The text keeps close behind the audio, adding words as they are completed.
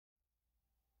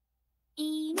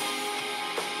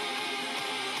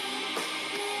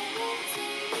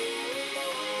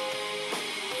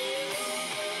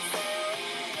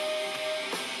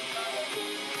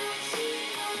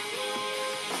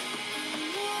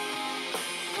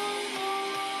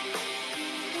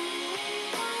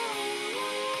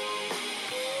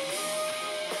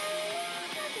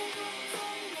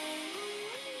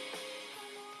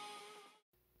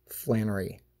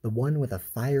Flannery, the one with a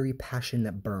fiery passion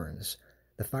that burns,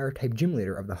 the fire-type gym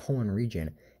leader of the Hoenn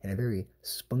region, and a very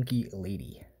spunky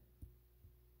lady.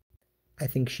 I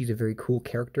think she's a very cool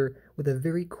character with a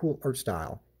very cool art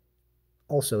style.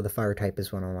 Also, the fire type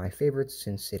is one of my favorites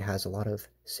since it has a lot of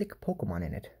sick Pokemon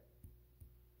in it.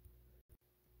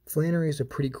 Flannery is a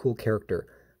pretty cool character,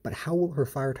 but how will her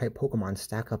fire-type Pokemon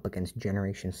stack up against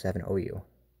Generation 7 OU?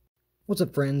 What's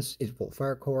up, friends? It's Volt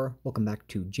Firecore. Welcome back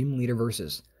to Gym Leader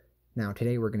Versus. Now,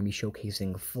 today we're going to be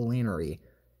showcasing Flannery.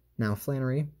 Now,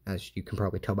 Flannery, as you can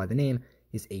probably tell by the name,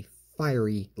 is a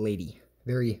fiery lady.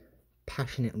 Very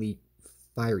passionately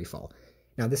fiery fall.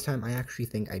 Now, this time I actually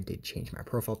think I did change my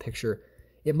profile picture.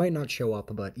 It might not show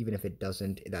up, but even if it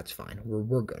doesn't, that's fine.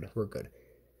 We're good. We're good.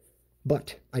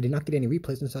 But I did not get any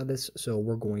replays inside this, so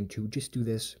we're going to just do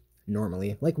this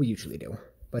normally, like we usually do.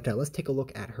 But let's take a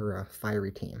look at her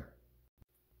fiery team.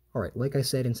 Alright, like I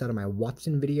said inside of my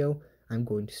Watson video, I'm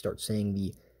going to start saying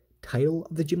the title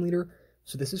of the gym leader.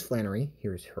 So this is Flannery.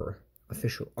 Here's her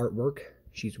official artwork.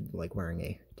 She's like wearing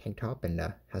a tank top and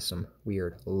has some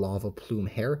weird lava plume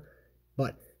hair.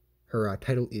 But her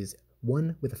title is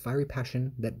One with a Fiery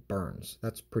Passion That Burns.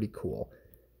 That's pretty cool.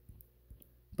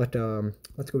 But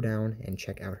let's go down and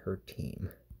check out her team.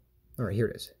 Alright, here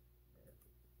it is.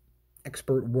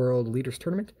 Expert World Leaders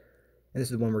Tournament. And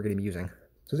this is the one we're going to be using.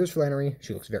 So there's Flannery.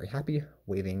 She looks very happy,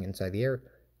 waving inside the air.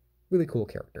 Really cool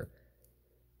character.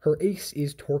 Her ace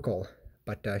is Torkoal,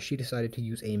 but she decided to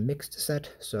use a mixed set,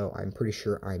 so I'm pretty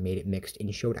sure I made it mixed in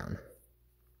Showdown.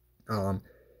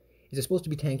 It's supposed to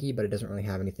be tanky, but it doesn't really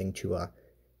have anything to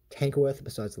tank with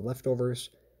besides the leftovers.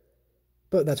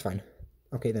 But that's fine.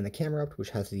 Okay, then the Camerupt,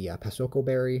 which has the Pasoko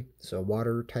Berry, so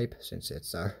water type, since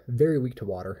it's very weak to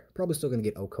water. Probably still going to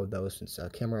get O-Code though, since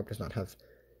Camerupt does not have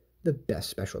the best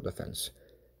special defense.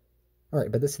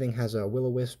 Alright, but this thing has a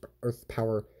Will-O-Wisp, Earth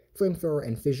Power, Flamethrower,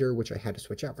 and Fissure, which I had to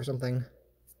switch out for something.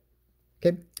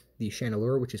 Okay, the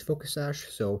Chandelure, which is Focus Sash,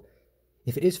 so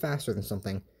if it is faster than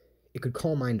something, it could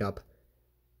Calm Mind up,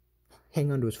 hang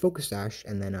on to his Focus Sash,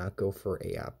 and then go for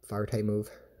a Fire-type move.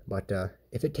 But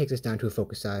if it takes us down to a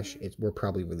Focus Sash, we're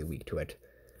probably really weak to it.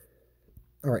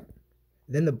 Alright,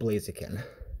 then the Blaziken.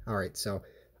 Alright, so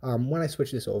when I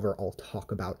switch this over, I'll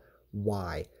talk about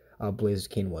why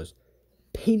Blaziken was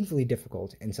painfully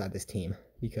difficult inside this team,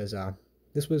 because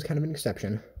this was kind of an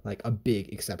exception, like a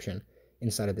big exception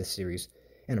inside of this series,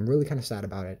 and I'm really kind of sad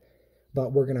about it,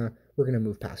 but we're gonna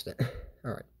move past it.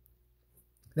 Alright.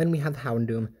 Then we have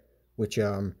Houndoom, which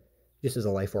just as a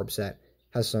Life Orb set,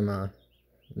 has some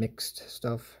mixed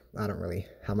stuff. I don't really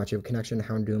have much of a connection to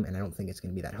Houndoom, and I don't think it's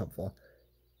going to be that helpful.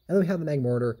 And then we have the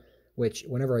Magmortar, which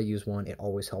whenever I use one, it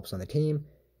always helps on the team.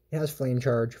 It has Flame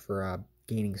Charge for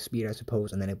gaining speed, I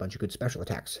suppose, and then a bunch of good special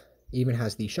attacks. It even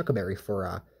has the Shuckleberry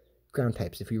for ground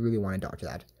types if you really want to dodge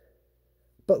that.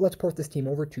 But let's port this team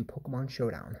over to Pokemon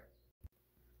Showdown.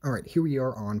 Alright, here we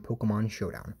are on Pokemon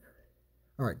Showdown.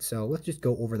 Alright, so let's just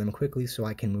go over them quickly so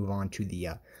I can move on to the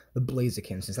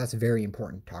Blaziken, since that's very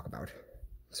important to talk about.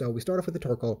 So we start off with the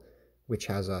Torkoal, which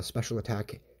has a special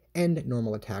attack and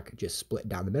normal attack just split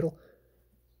down the middle.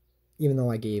 Even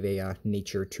though I gave a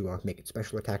nature to make its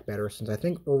special attack better, since I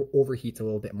think Overheat's a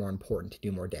little bit more important to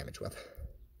do more damage with.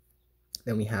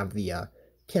 Then we have the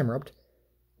Camerupt,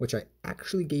 which I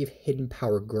actually gave Hidden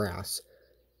Power Grass,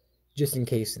 just in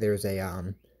case there's a,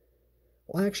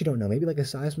 well, I actually don't know, maybe like a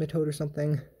Seismitoad or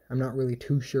something. I'm not really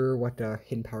too sure what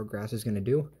Hidden Power Grass is going to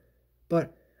do,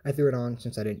 but I threw it on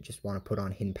since I didn't just want to put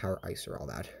on Hidden Power Ice or all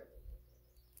that.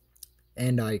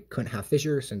 And I couldn't have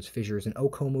Fissure, since Fissure is an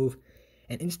OHKO move,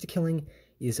 and insta-killing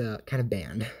is kind of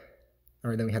banned.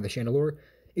 Alright, then we have the Chandelure,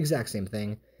 exact same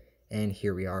thing, and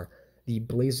here we are, the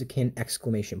Blaziken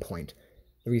exclamation point.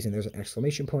 The reason there's an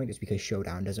exclamation point is because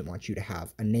Showdown doesn't want you to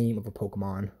have a name of a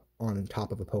Pokemon on the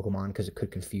top of a Pokemon because it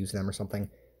could confuse them or something.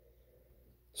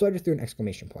 So I just threw an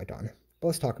exclamation point on. But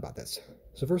let's talk about this.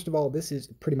 So first of all, this is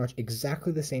pretty much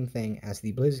exactly the same thing as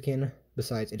the Blaziken,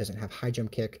 besides it doesn't have High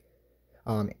Jump Kick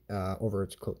over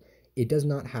its close. It does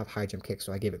not have High Jump Kick,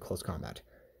 so I gave it Close Combat.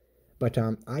 But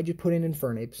I just put in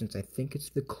Infernape since I think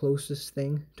it's the closest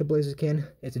thing to Blaziken.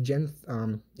 It's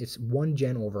it's one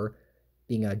gen over,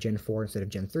 being a Gen 4 instead of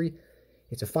Gen 3.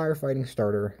 It's a firefighting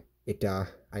starter. I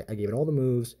gave it all the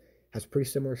moves, has pretty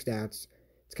similar stats.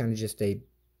 It's kind of just a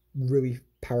really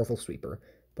powerful sweeper.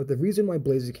 But the reason why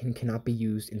Blaziken cannot be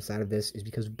used inside of this is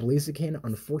because Blaziken,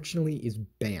 unfortunately, is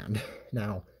banned.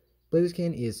 Now,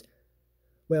 Blaziken is,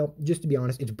 well, just to be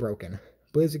honest, it's broken.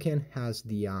 Blaziken has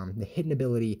the hidden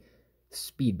ability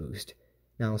Speed Boost.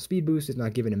 Now, Speed Boost is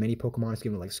not given to many Pokemon. It's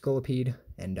given to, like, Scolipede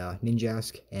and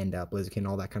Ninjask and Blaziken,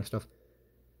 all that kind of stuff.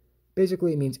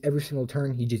 Basically, it means every single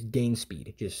turn he just gains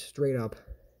speed, just straight up,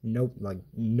 no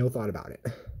thought about it.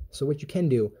 So what you can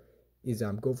do is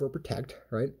go for a protect,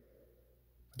 right?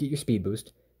 Get your speed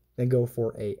boost, then go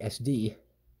for a SD,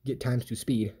 get ×2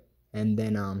 speed, and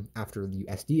then after the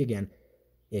SD again,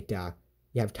 you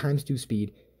have ×2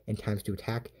 speed and ×2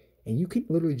 attack, and you can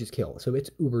literally just kill. So it's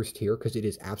Uber's tier because it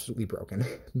is absolutely broken.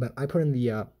 But I put in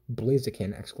the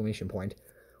Blaziken exclamation point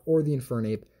or the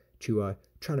Infernape to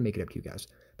try to make it up to you guys.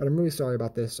 But I'm really sorry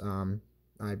about this.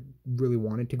 I really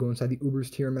wanted to go inside the Uber's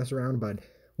tier and mess around, but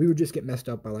we would just get messed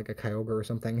up by like a Kyogre or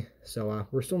something. So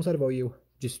we're still inside of OU,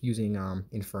 just using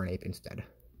Infernape instead.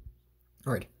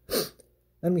 Alright,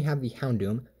 then we have the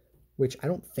Houndoom, which I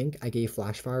don't think I gave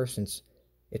Flash Fire since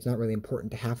it's not really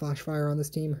important to have Flash Fire on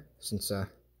this team, since I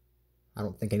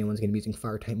don't think anyone's going to be using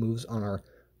Fire-type moves on our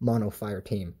Mono Fire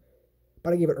team.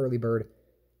 But I gave it Early Bird,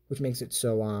 which makes it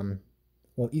so,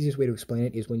 well, easiest way to explain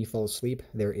it is when you fall asleep,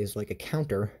 there is like a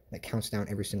counter that counts down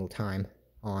every single time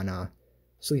on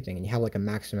sleeping, and you have like a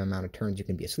maximum amount of turns you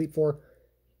can be asleep for.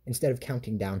 Instead of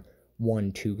counting down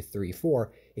 1, 2, 3,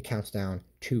 4, it counts down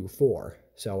 2, 4.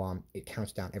 So it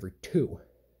counts down every 2.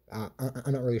 I'm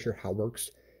not really sure how it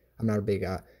works. I'm not a big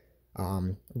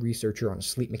researcher on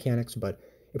sleep mechanics, but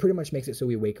it pretty much makes it so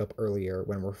we wake up earlier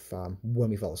when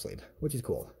we fall asleep, which is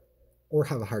cool, or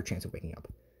have a higher chance of waking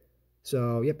up.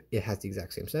 So yep, it has the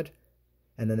exact same set,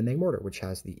 and then the Magmortar, which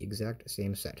has the exact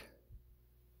same set.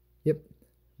 Yep,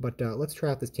 but let's try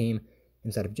out this team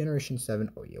inside of Generation 7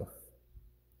 OU.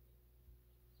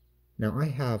 Now I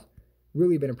have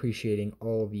really been appreciating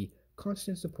all the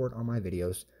constant support on my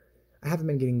videos. I haven't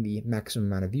been getting the maximum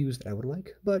amount of views that I would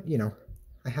like, but you know,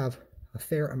 I have a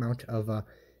fair amount of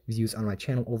views on my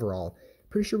channel overall.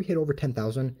 Pretty sure we hit over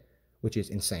 10,000, which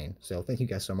is insane. So thank you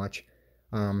guys so much.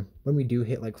 When we do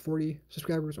hit like 40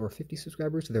 subscribers or 50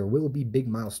 subscribers, there will be big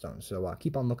milestones. So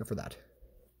keep on looking for that.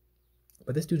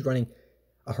 But this dude's running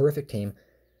a horrific team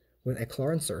with a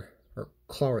Clawitzer.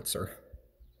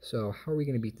 So how are we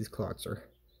going to beat this Clawitzer?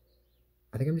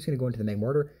 I think I'm just going to go into the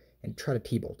Magmortar and try to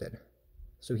T-bolt it.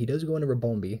 So he does go into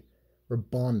Rabombi.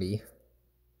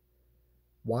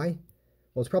 Why?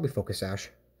 Well, it's probably Focus Sash.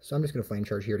 So I'm just going to Flame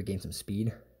Charge here to gain some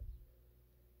speed.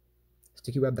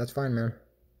 Sticky Web, that's fine, man.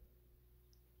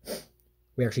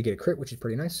 We actually get a crit, which is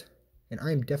pretty nice. And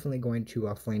I'm definitely going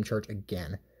to Flame Charge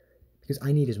again, because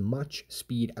I need as much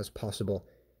speed as possible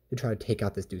to try to take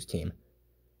out this dude's team.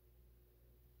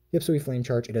 Yep, so we Flame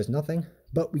Charge. It does nothing,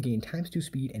 but we gain ×2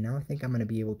 speed, and now I think I'm going to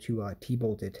be able to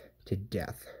T-bolt it to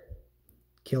death.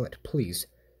 Kill it, please.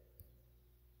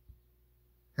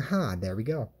 Aha, there we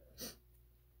go.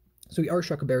 So we are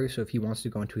Shuckleberry, so if he wants to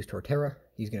go into his Torterra,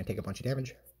 he's going to take a bunch of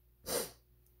damage.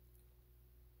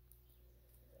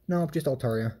 No, just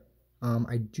Altaria.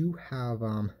 I do have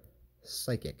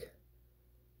Psychic.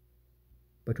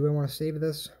 But do I want to save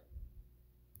this?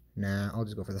 Nah, I'll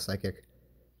just go for the Psychic.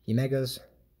 He Megas,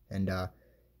 and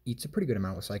eats a pretty good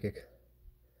amount with Psychic.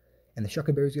 And the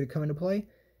Shuckleberry is going to come into play,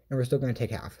 and we're still going to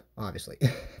take half, obviously.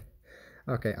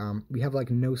 Okay, we have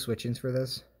like no switch-ins for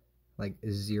this. Like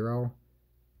 0.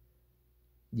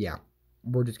 Yeah,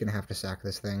 we're just going to have to sack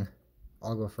this thing.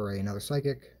 I'll go for another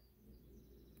Psychic.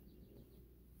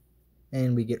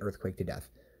 And we get Earthquake to death.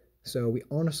 So we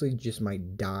honestly just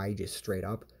might die just straight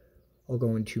up. I'll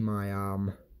go into my,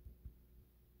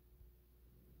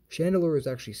 Chandelure is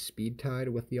actually speed tied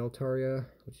with the Altaria,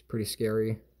 which is pretty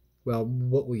scary. Well,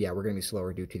 yeah, we're going to be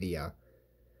slower due to the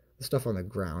stuff on the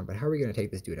ground, but how are we going to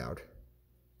take this dude out?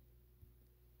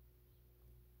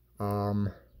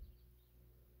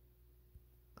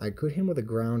 I could hit him with a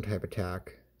ground type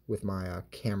attack with my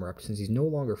camera up since he's no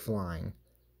longer flying.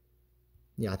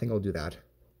 Yeah, I think I'll do that.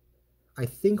 I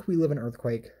think we live in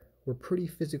Earthquake. We're pretty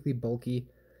physically bulky.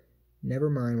 Never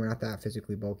mind, we're not that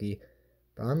physically bulky.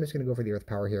 But I'm just going to go for the Earth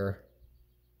Power here.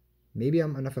 Maybe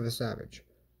I'm enough of a savage.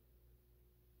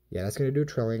 Yeah, that's going to do a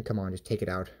Trillion. Come on, just take it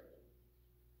out.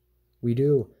 We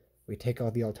do. We take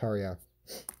out the Altaria.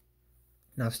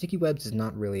 Now, Sticky Webs is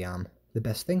not really the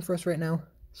best thing for us right now,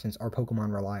 since our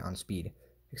Pokemon rely on speed,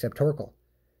 except Torkoal.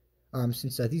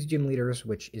 Since these gym leaders,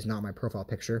 which is not my profile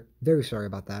picture, very sorry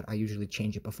about that. I usually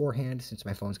change it beforehand since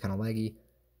my phone's kind of laggy.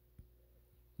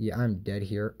 Yeah, I'm dead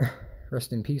here.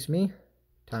 Rest in peace, me.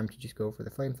 Time to just go for the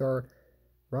Flamethrower.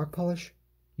 Rock Polish?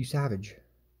 You savage.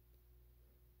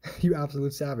 You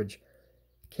absolute savage.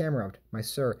 Camerupt, my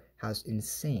sir, has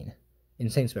insane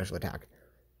special attack.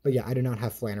 But yeah, I do not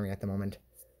have Flannery at the moment.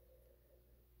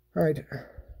 Alright.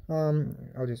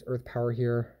 I'll just Earth Power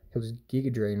here. He'll just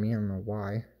Giga Drain me, I don't know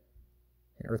why.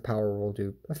 And Earth Power will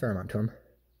do a fair amount to him.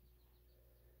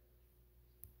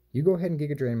 You go ahead and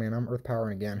Giga Drain, man. I'm Earth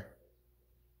Powering again.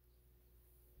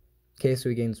 Okay, so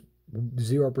he gains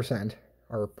 0%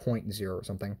 or 0.0 or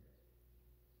something.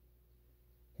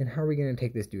 And how are we going to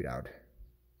take this dude out?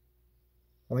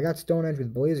 Well, I got Stone Edge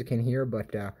with Blaziken here,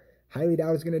 but highly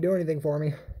doubt it's going to do anything for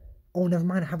me. Oh, never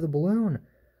mind. I have the balloon.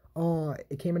 Oh,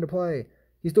 it came into play.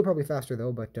 He's still probably faster,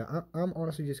 though, but I'm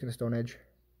honestly just going to Stone Edge.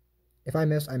 If I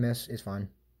miss, I miss. It's fine.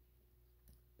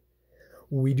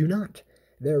 We do not.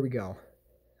 There we go.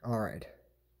 All right.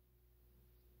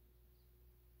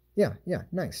 Yeah,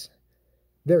 nice.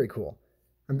 Very cool.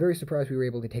 I'm very surprised we were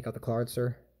able to take out the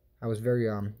Cloudster. I was very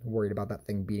worried about that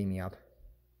thing beating me up.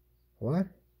 What?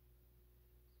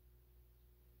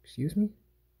 Excuse me?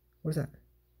 What is that?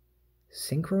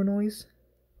 Synchro noise?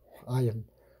 I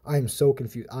am so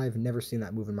confused. I've never seen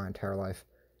that move in my entire life.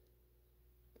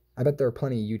 I bet there are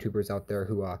plenty of YouTubers out there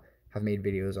who have made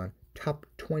videos on top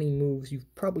 20 moves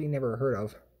you've probably never heard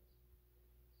of.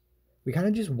 We kind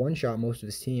of just one-shot most of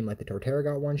this team. Like the Torterra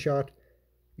got one-shot,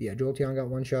 the Jolteon got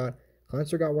one-shot,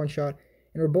 Cleanser got one-shot,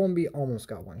 and Ribombee almost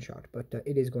got one-shot. But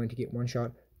it is going to get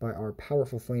one-shot by our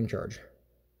powerful Flame Charge.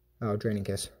 Oh, Draining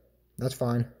Kiss. That's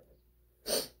fine.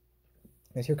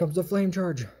 And here comes the Flame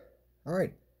Charge.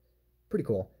 Alright. Pretty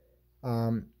cool.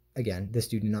 Again, this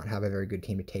dude did not have a very good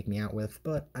team to take me out with,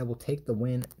 but I will take the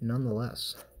win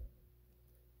nonetheless.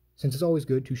 Since it's always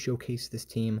good to showcase this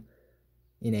team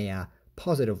in a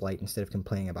positive light instead of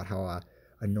complaining about how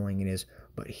annoying it is.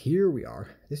 But here we are.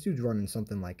 This dude's running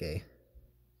something like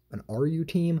an RU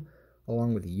team,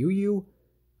 along with UU,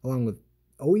 along with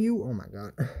OU. Oh my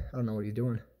god. I don't know what he's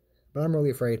doing. But I'm really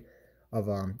afraid of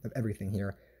everything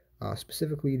here.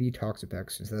 Specifically the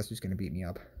Toxapex, since that's just going to beat me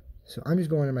up. So I'm just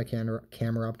going to my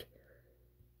camera up.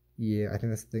 Yeah, I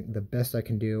think that's the best I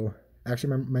can do.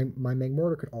 Actually, my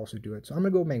Magmortar could also do it. So I'm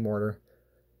going to go Magmortar.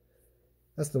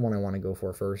 That's the one I want to go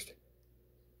for first.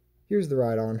 Here's the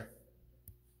Rhydon.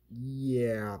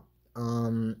 Yeah. How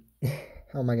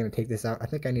am I going to take this out? I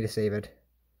think I need to save it.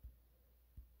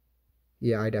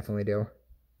 Yeah, I definitely do.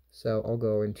 So I'll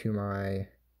go into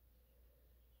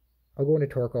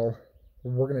Torkoal.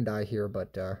 We're going to die here,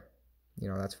 but, you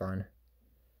know, that's fine.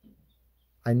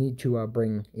 I need to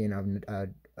bring in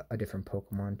a different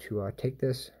Pokemon to take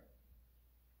this.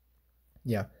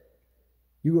 Yeah.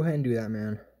 You go ahead and do that,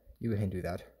 man. You go ahead and do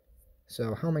that.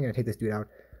 So how am I going to take this dude out?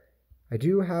 I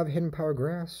do have Hidden Power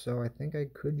Grass, so I think I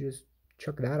could just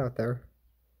chuck that out there.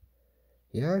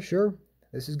 Yeah, sure.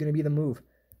 This is going to be the move.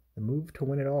 The move to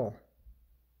win it all.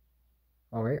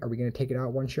 Alright, are we going to take it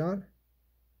out one shot?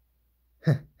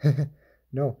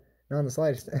 No, not on the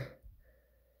slightest.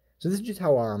 So this is just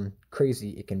how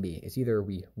crazy it can be. It's either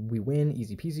we win,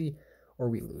 easy peasy, or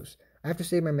we lose. I have to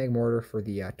save my Magmortar for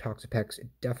the Toxapex,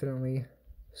 definitely.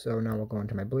 So now we'll go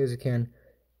into my Blaziken,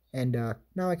 and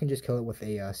now I can just kill it with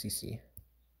a CC.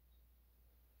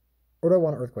 Or do I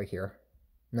want an Earthquake here?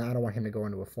 No, I don't want him to go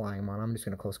into a Flying Mon. I'm just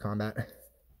going to close combat.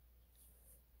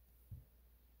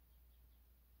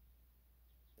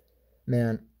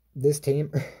 Man, this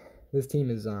team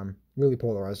is really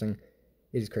polarizing.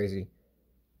 It is crazy.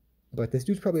 But this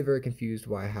dude's probably very confused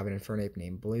why I have an Infernape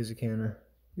named Blaziken.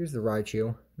 Here's the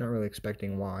Raichu. Not really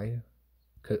expecting why.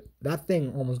 Cause that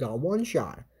thing almost got one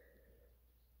shot.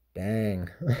 Dang.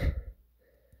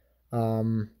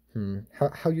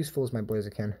 How useful is my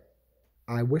Blaziken?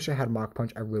 I wish I had Mach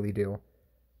Punch. I really do.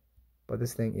 But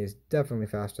this thing is definitely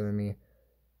faster than me.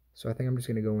 So I think I'm just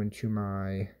going to go into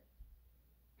my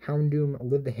Houndoom,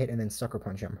 live the hit, and then Sucker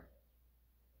Punch him.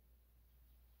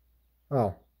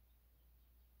 Oh.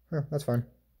 Huh, that's fine.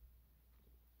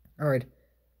 Alright.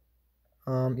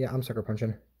 Yeah, I'm Sucker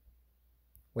Punching.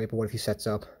 Wait, but what if he sets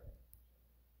up?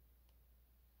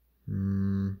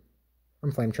 I'm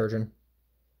Flame Charging.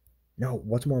 No,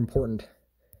 what's more important?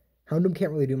 Houndoom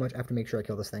can't really do much. I have to make sure I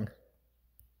kill this thing.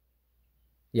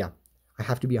 Yeah, I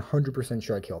have to be 100%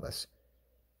 sure I kill this.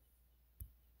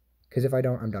 Because if I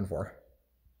don't, I'm done for.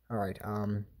 Alright,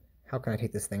 how can I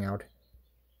take this thing out?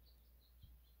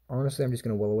 Honestly, I'm just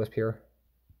going to Will-O-Wisp here.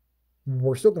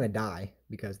 We're still going to die,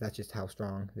 because that's just how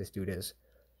strong this dude is.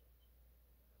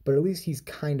 But at least he's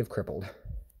kind of crippled.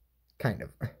 Kind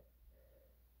of.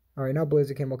 Alright, now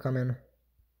Blaziken will come in.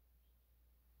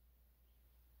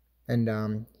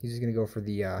 And he's just going to go for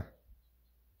the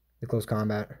close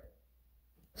combat.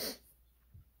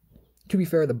 To be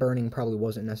fair, the burning probably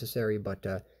wasn't necessary, but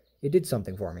it did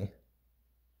something for me.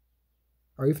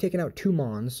 Alright, we've taken out 2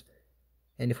 Mons.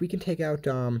 And if we can take out,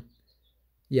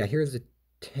 yeah, here's the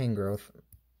Tangrowth.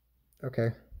 Okay.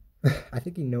 I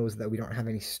think he knows that we don't have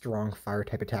any strong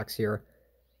fire-type attacks here.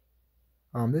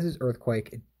 This is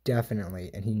Earthquake, definitely,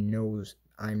 and he knows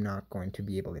I'm not going to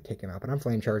be able to take him out, but I'm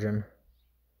Flame Charging.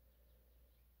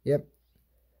 Yep.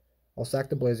 I'll sack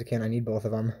the Blaziken, I need both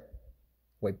of them.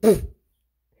 Wait, poof.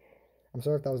 I'm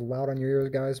sorry if that was loud on your ears,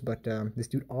 guys, but this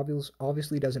dude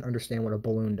obviously doesn't understand what a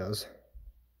balloon does.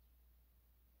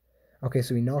 Okay,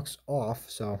 so he knocks off,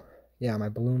 so yeah, my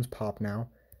balloons pop now.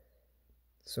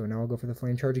 So now I'll go for the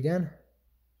flame charge again.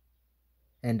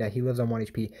 And he lives on 1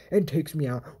 HP and takes me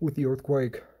out with the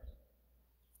earthquake.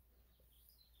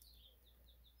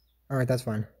 Alright, that's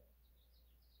fine.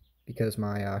 Because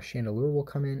my chandelier will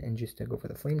come in and just go for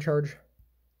the flame charge.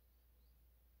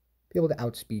 Be able to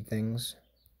outspeed things.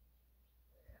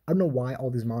 I don't know why all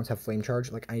these mons have flame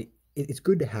charge. Like, it's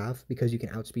good to have because you can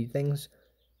outspeed things.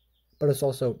 But it's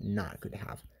also not good to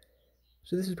have.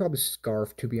 So this is probably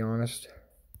Scarf, to be honest.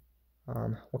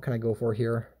 What can I go for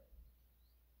here?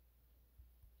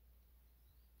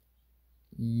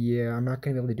 Yeah, I'm not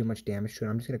going to be able to do much damage to it.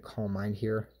 I'm just going to Calm Mind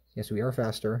here. Yes, we are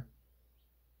faster.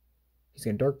 He's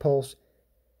going to Dark Pulse.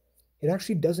 It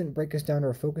actually doesn't break us down to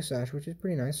a Focus Sash, which is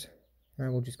pretty nice. And I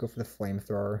will just go for the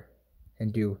Flamethrower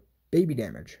and do baby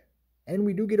damage. And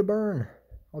we do get a burn.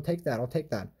 I'll take that. I'll take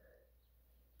that.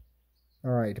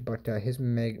 Alright, but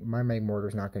my Meg Mortar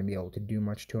is not going to be able to do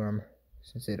much to him.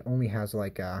 Since it only has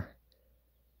like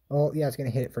well, yeah, it's going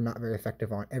to hit it for not very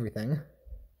effective on everything.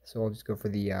 So I'll just go for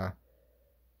the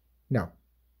no.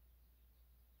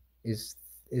 Is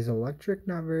electric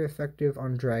not very effective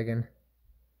on dragon?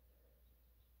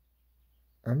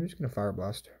 I'm just gonna Fire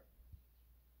Blast.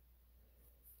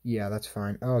 Yeah, that's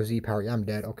fine. Oh, Z power. Yeah, I'm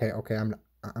dead. Okay, I'm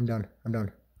done. I'm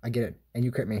done. I get it. And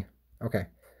you crit me. Okay.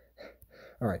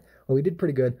 All right. Well, we did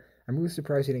pretty good. I'm really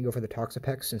surprised he didn't go for the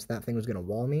Toxapex since that thing was gonna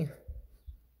wall me.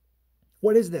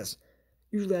 What is this?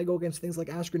 Usually I go against things like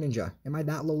Astro Ninja. Am I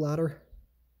that low ladder?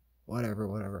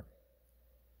 Whatever.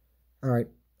 All right.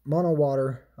 Mono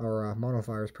Water or Mono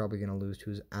Fire is probably gonna lose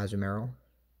to his Azumarill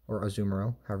or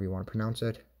Azumarill, however you want to pronounce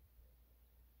it.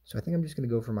 So I think I'm just going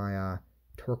to go for my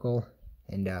Torkoal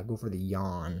and go for the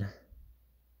Yawn.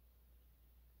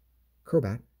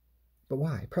 Crobat. But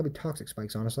why? Probably Toxic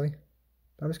Spikes, honestly.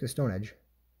 But I'm just going to Stone Edge.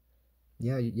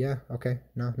 Yeah, okay.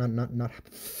 No, not.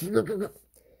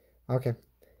 Okay.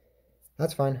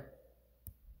 That's fine.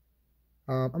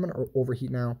 I'm going to Overheat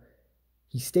now.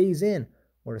 He stays in.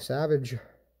 What a savage.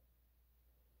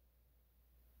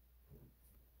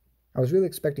 I was really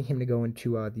expecting him to go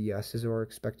into the Scizor,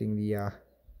 expecting the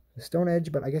Stone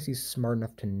Edge, but I guess he's smart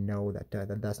enough to know that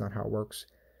that's not how it works.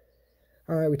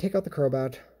 Alright, we take out the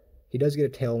Crobat. He does get a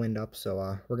Tailwind up, so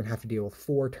we're going to have to deal with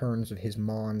 4 turns of his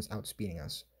Mons outspeeding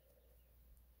us.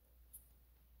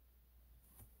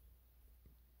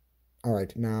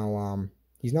 Alright, now,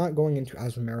 he's not going into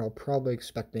Azumarill, probably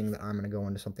expecting that I'm going to go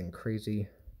into something crazy.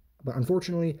 But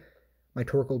unfortunately, my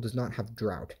Torkoal does not have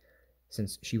Drought,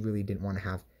 since she really didn't want to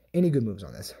have any good moves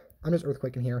on this. I'm just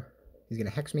Earthquaking here. He's going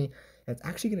to Hex me, and it's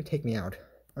actually going to take me out.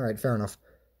 Alright, fair enough.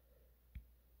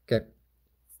 Okay.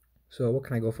 So what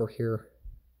can I go for here?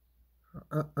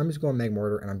 I'm just going Meg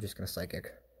Mortar, and I'm just going to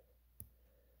Psychic.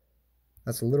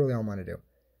 That's literally all I'm going to do.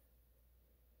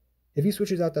 If he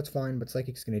switches out, that's fine, but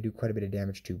Psychic's going to do quite a bit of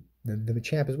damage to the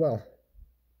Machamp as well.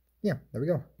 Yeah, there we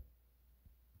go.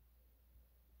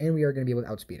 And we are going to be able to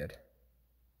outspeed it.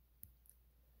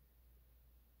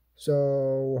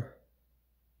 So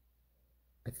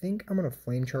I think I'm going to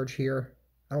Flame Charge here.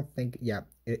 I don't think, yeah,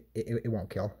 it won't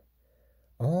kill.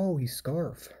 Oh, he's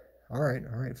Scarf. All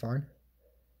right, fine.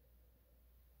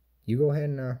 You go ahead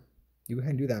and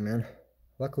do that, man.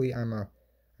 Luckily, I'm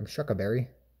Shuckaberry.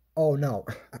 Oh no,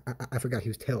 I forgot he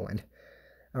was Tailwind.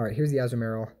 All right, here's the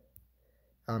Azumarill.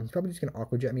 He's probably just gonna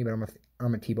Aqua Jet me, but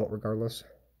I'm a T-Bolt regardless.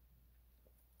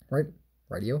 Right,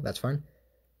 rightio, that's fine.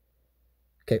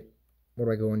 Okay, what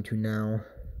do I go into now?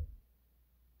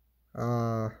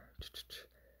 How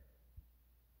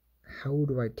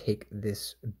do I take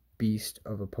this beast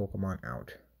of a Pokemon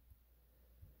out?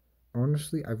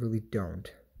 Honestly, I really don't.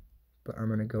 But I'm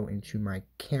going to go into my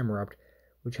Camerupt,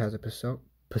 which has a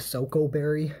Pasoko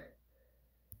Berry,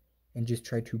 and just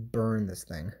try to burn this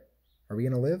thing. Are we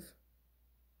going to live?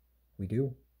 We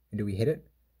do. And do we hit it?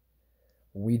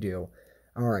 We do.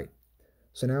 Alright.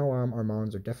 So now our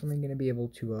Mons are definitely going to be able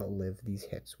to live these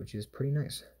hits, which is pretty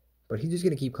nice. But he's just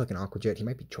going to keep clicking Aqua Jet. He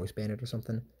might be Choice Banded or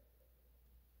something.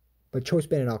 But Choice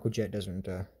Banded Aqua Jet doesn't...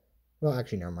 well,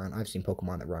 actually, never mind. I've seen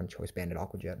Pokemon that run Choice Banded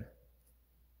Aqua Jet.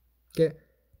 Okay.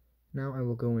 Now I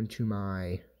will go into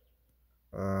my...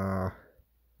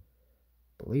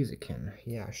 Blaziken.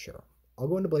 Yeah, sure. I'll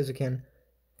go into Blaziken.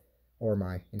 Or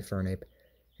my Infernape.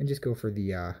 And just go for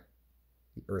the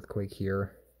Earthquake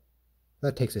here.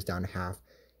 That takes us down to half.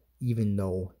 Even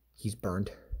though he's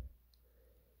burnt.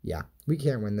 Yeah, we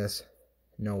can't win this.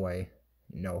 No way.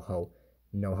 No ho.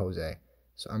 No Jose.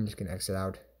 So I'm just going to exit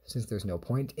out. since there's no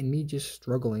point in me just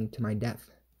struggling to my death.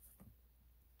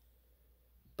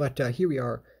 But here we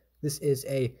are. This is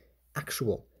a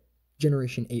actual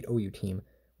Generation 8 OU team,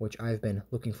 which I've been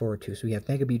looking forward to. So we have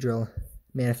Mega Beedrill,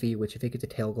 Manaphy, which if it gets a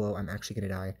Tail Glow, I'm actually going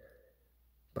to die.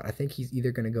 But I think he's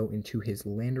either going to go into his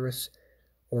Landorus,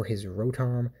 or his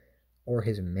Rotom, or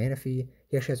his Manaphy.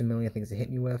 He actually has a million things to hit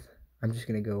me with. I'm just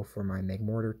going to go for my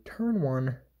Magmortar turn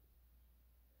 1.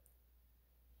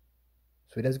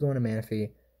 So he does go into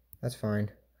Manaphy. That's fine.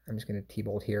 I'm just going to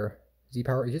T-Bolt here.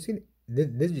 Z-Power is just going to...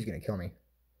 This is just going to kill me.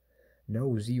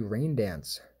 No, Z Rain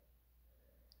Dance.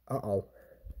 Uh-oh.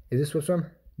 Is this Swift Swim?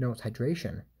 No, it's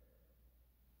Hydration.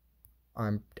 I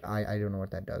don't know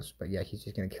what that does, but yeah, he's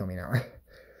just going to kill me now.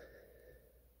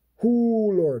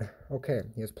 Oh, Lord. Okay,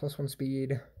 he has +1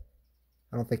 speed.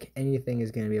 I don't think anything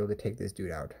is going to be able to take this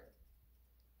dude out.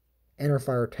 And our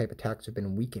fire-type attacks have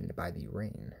been weakened by the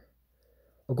rain.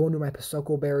 I'll go into my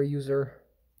Pasoko Berry user.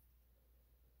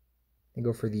 And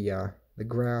go for the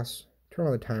grass. Turn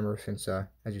on the timer since,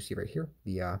 as you see right here,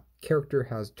 the character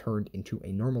has turned into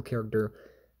a normal character.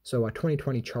 So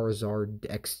 2020 Charizard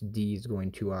XD is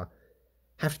going to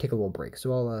have to take a little break.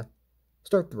 So I'll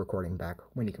start the recording back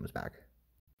when he comes back.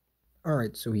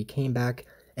 Alright, so he came back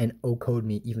and O-code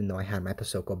me even though I had my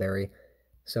Pasoko Berry.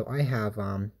 So I have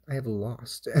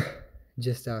lost.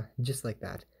 just like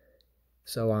that.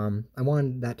 So I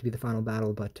wanted that to be the final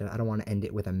battle, but I don't want to end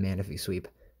it with a Manaphy sweep.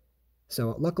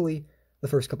 So luckily, the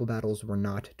first couple battles were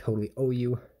not totally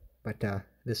OU, but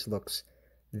this looks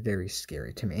very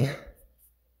scary to me.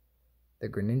 The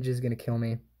Greninja is going to kill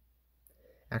me.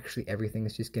 Actually, everything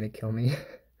is just going to kill me.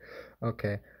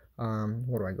 Okay,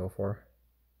 what do I go for?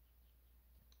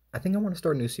 I think I want to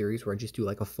start a new series where I just do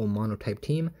like a full mono-type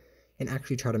team and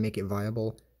actually try to make it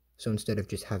viable. So instead of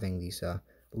just having these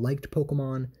liked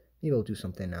Pokemon, maybe I'll do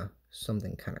something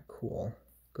kind of cool.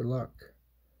 Good luck.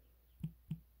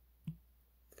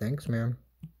 Thanks, man.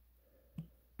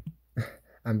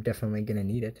 I'm definitely going to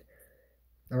need it.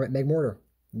 Alright, Magmortar,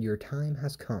 your time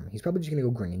has come. He's probably just going to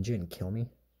go Greninja and kill me.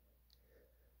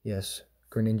 Yes,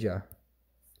 Greninja,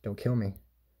 don't kill me.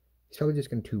 He's probably just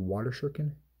going to Water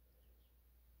Shuriken.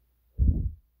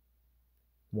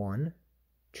 1,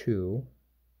 2,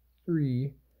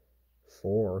 3,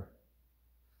 4.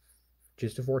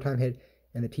 Just a 4-time hit,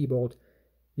 and the T-Bolt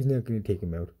is not going to take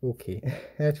him out. Okay,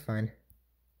 that's fine.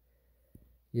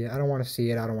 Yeah, I don't want to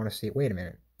see it. I don't want to see it. Wait a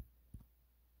minute.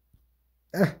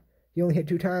 Ah, he only hit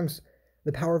 2 times.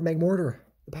 The power of Magmortar.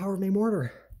 The power of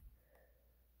Magmortar.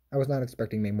 I was not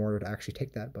expecting Magmortar to actually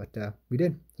take that, but we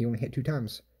did. He only hit 2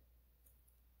 times.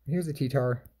 Here's the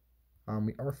T-Tar.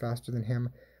 We are faster than him,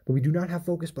 but we do not have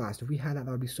Focus Blast. If we had that,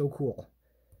 that would be so cool.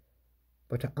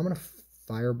 But I'm going to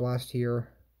Fire Blast here.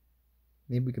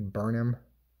 Maybe we could burn him.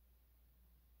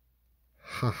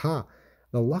 Haha.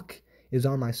 The luck is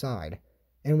on my side.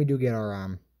 And we do get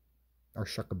our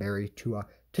Shucka Berry to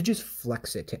just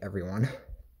flex it to everyone.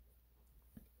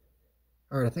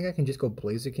 Alright, I think I can just go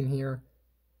Blaziken here.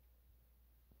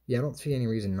 Yeah, I don't see any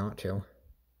reason not to.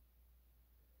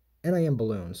 And I am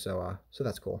Balloon, so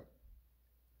that's cool.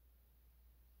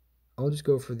 I'll just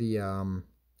go for the,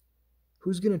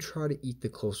 who's going to try to eat the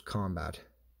close combat?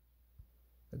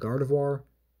 The Gardevoir?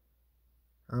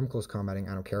 I'm close combating,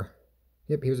 I don't care.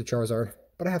 Yep, here's a Charizard.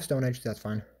 But I have Stone Edge, so that's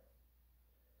fine.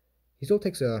 He still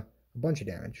takes a bunch of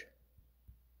damage.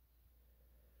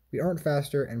 We aren't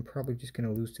faster and probably just going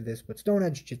to lose to this, but Stone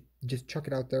Edge, just chuck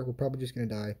it out there. We're probably just going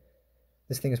to die.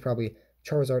 This thing is probably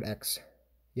Charizard X.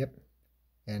 Yep.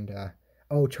 And,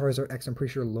 oh, Charizard X, I'm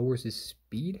pretty sure lowers his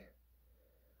speed?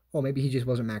 Oh, maybe he just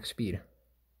wasn't max speed.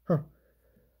 Huh.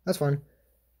 That's fine.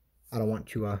 I don't want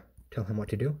to tell him what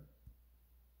to do.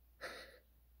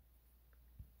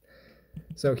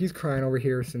 So he's crying over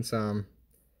here since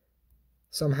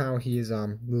somehow he is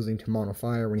losing to Mono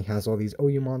Fire when he has all these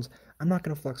OU mons. I'm not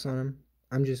going to flex on him.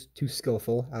 I'm just too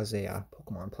skillful as a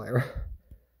Pokemon player.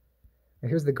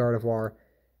 Here's the Gardevoir.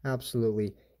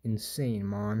 Absolutely insane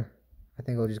mon. I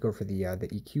think I'll just go for the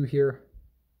EQ here.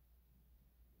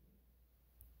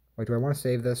 Wait, do I want to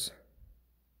save this?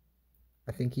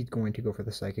 I think he's going to go for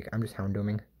the Psychic. I'm just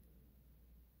Houndooming.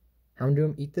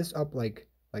 Houndoom, eat this up like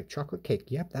chocolate cake.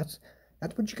 Yep, that's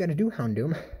what you gotta do,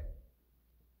 Houndoom.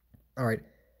 Alright.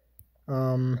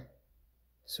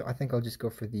 So I think I'll just go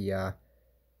for the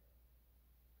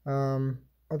I'll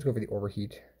just go for the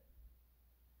Overheat.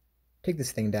 Take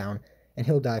this thing down, and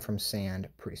he'll die from sand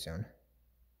pretty soon.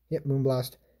 Yep,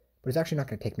 Moonblast. But it's actually not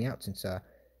gonna take me out since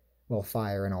well,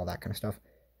 fire and all that kind of stuff.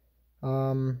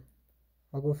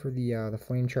 I'll go for the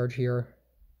Flame Charge here.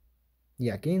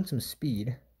 Yeah, gain some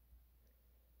speed.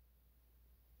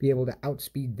 Be able to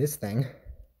outspeed this thing.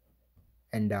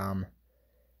 And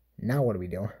now what do we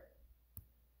do?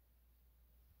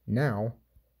 Now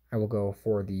I will go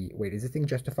for the, wait, is this thing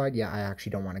justified? Yeah, I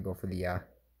actually don't want to go for the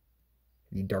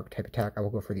dark type attack. I will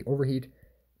go for the overheat,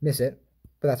 miss it,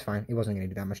 but that's fine. It wasn't going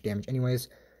to do that much damage anyways.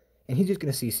 And he's just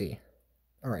going to CC.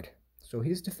 Alright, so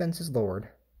his defense is lowered.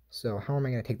 So how am I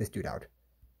going to take this dude out?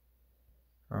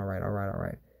 Alright.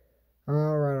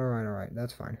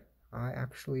 That's fine. I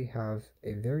actually have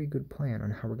a very good plan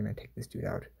on how we're going to take this dude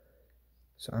out.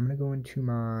 So I'm going to go into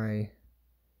my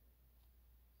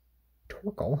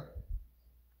Torkoal,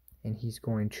 and he's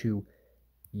going to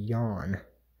yawn.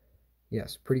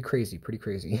 Yes, pretty crazy.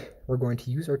 We're going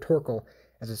to use our Torkoal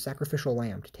as a sacrificial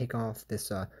lamb to take off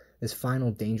this this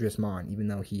final dangerous mon, even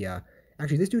though he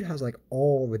actually this dude has like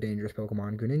all the dangerous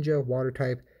Pokemon. Greninja, water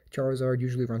type, Charizard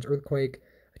usually runs Earthquake,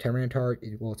 a Tyranitar,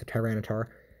 well it's a Tyranitar,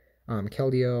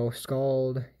 Keldeo,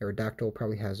 Scald, Aerodactyl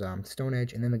probably has Stone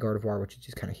Edge, and then the Gardevoir, which is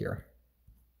just kind of here.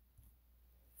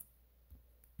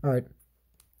 Alright,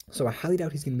 so I highly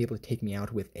doubt he's going to be able to take me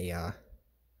out with a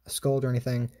Scald or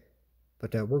anything,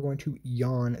 but we're going to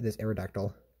yawn this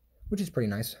Aerodactyl, which is pretty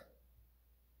nice.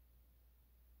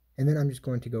 And then I'm just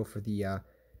going to go for the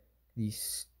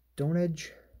Stone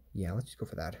Edge. Yeah, let's just go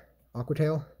for that. Aqua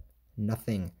Tail,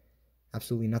 nothing.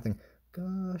 Absolutely nothing.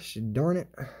 Gosh darn it.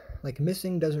 Like,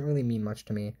 missing doesn't really mean much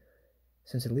to me,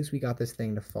 since at least we got this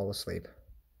thing to fall asleep.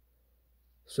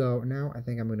 So now I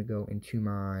think I'm going to go into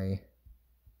my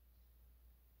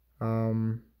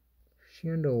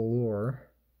Chandelure.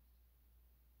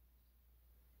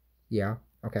 Yeah,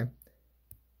 okay.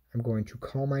 I'm going to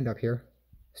Calm Mind up here.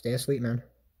 Stay asleep, man.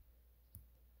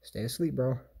 Stay asleep,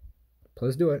 bro.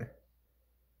 Please do it.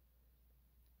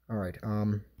 Alright,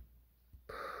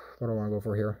 what do I want to go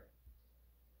for here?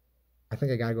 I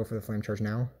think I gotta go for the Flame Charge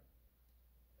now.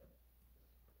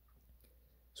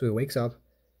 So he wakes up,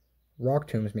 Rock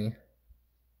Tombs me,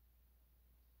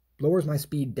 lowers my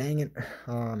speed, dang it.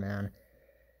 Oh man.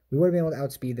 We would have been able to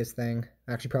outspeed this thing.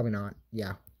 Actually, probably not.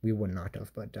 Yeah, we would not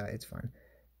have, but it's fine.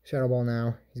 Shadow Ball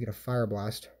now. He's gonna Fire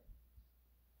Blast.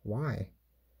 Why?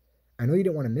 I know you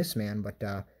didn't want to miss, man, but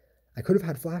I could have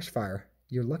had Flash Fire.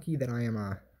 You're lucky that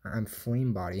I'm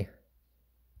Flame Body.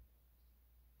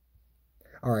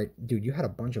 Alright, dude, you had a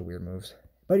bunch of weird moves.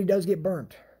 But he does get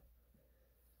burnt.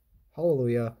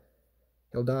 Hallelujah.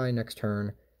 He'll die next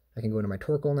turn. I can go into my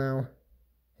Torkoal now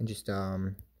and just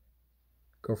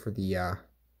go for the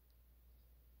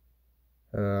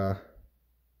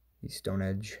Stone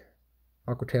Edge.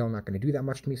 Aqua Tail not going to do that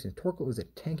much to me since Torkoal is a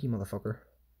tanky motherfucker.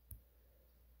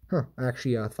 Huh, I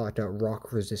actually thought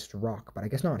Rock resists Rock, but I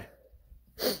guess not.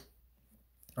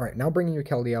 Alright, now bring in your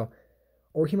Keldeo.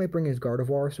 Or he might bring in his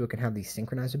Gardevoir so it can have the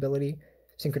Synchronize ability.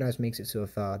 Synchronize makes it so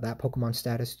if that Pokemon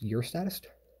status, your status.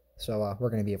 So we're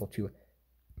going to be able to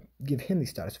give him the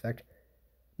status effect.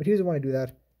 But he doesn't want to do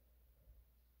that.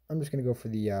 I'm just going to go for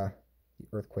the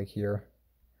Earthquake here.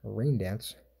 Rain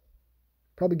Dance.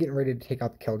 Probably getting ready to take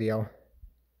out the Keldeo.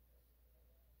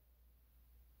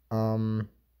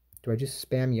 Do I just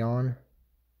spam Yawn?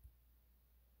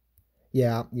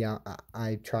 Yeah,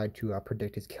 I tried to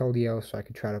predict his Keldeo so I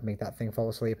could try to make that thing fall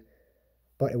asleep.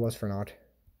 But it was for naught.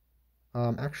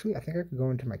 Actually, I think I could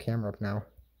go into my camera up now.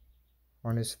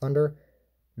 On his Thunder.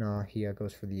 No, he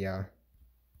goes for the,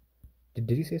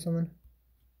 Did he say something?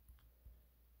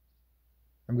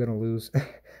 I'm gonna lose.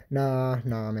 Nah,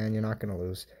 man, you're not gonna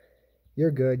lose.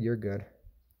 You're good.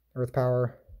 Earth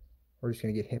Power. We're just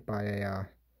gonna get hit by a,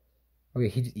 okay,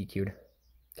 he just EQ'd.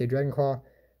 Okay, Dragon Claw.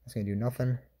 That's gonna do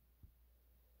nothing.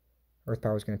 Earth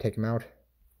Power is gonna take him out.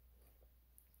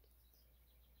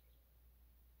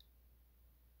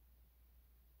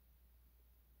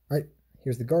 Alright,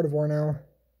 here's the Gardevoir now.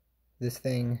 This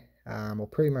thing will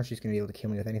pretty much just gonna be able to kill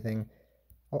me with anything.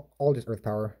 I'll just Earth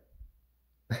Power.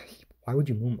 Why would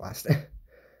you Moonblast?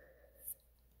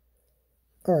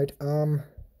 Alright,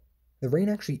 the rain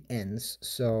actually ends,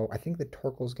 so I think the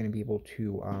Torkoal is going to be able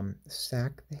to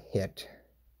sack the hit.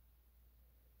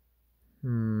 How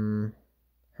are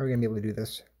we going to be able to do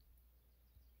this?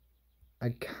 I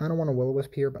kind of want a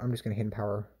Will-O-Wisp here, but I'm just going to Hidden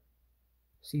Power.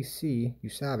 CC, you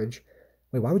savage.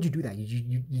 Wait, why would you do that?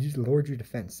 You just lowered your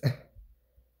defense. You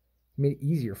made it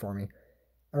easier for me.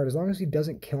 Alright, as long as he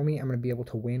doesn't kill me, I'm going to be able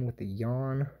to win with the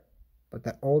Yawn. But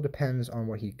that all depends on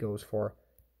what he goes for.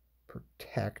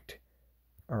 Protect.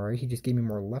 Alright, he just gave me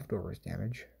more leftovers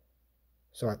damage.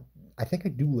 So I think I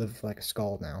do live like a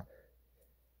Scald now.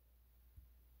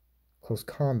 Close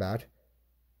Combat.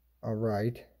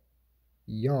 Alright.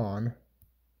 Yawn.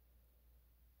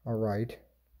 Alright.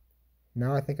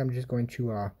 Now I think I'm just going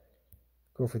to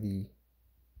go for the...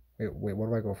 Wait, what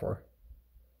do I go for?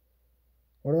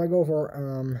 What do I go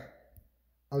for?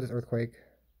 I'll just Earthquake.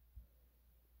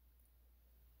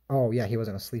 Oh, yeah, he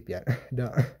wasn't asleep yet.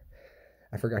 Duh.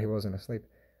 I forgot he wasn't asleep.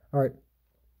 Alright,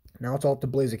 now it's all up to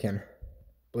Blaziken.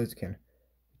 Blaziken,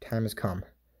 time has come.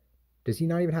 Does he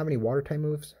not even have any water type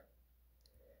moves?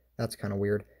 That's kind of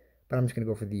weird. But I'm just going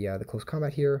to go for the close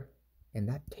combat here. And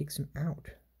that takes him out.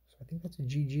 So I think that's a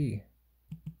GG.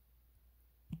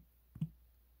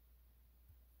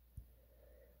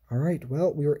 Alright,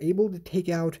 well, we were able to take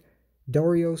out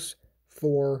Darius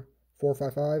for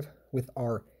 455 with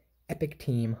our epic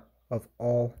team of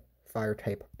all fire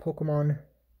type Pokemon.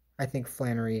 I think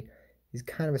Flannery is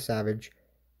kind of a savage,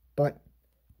 but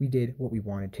we did what we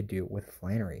wanted to do with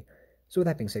Flannery. So with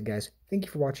that being said, guys, thank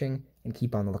you for watching, and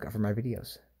keep on the lookout for my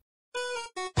videos.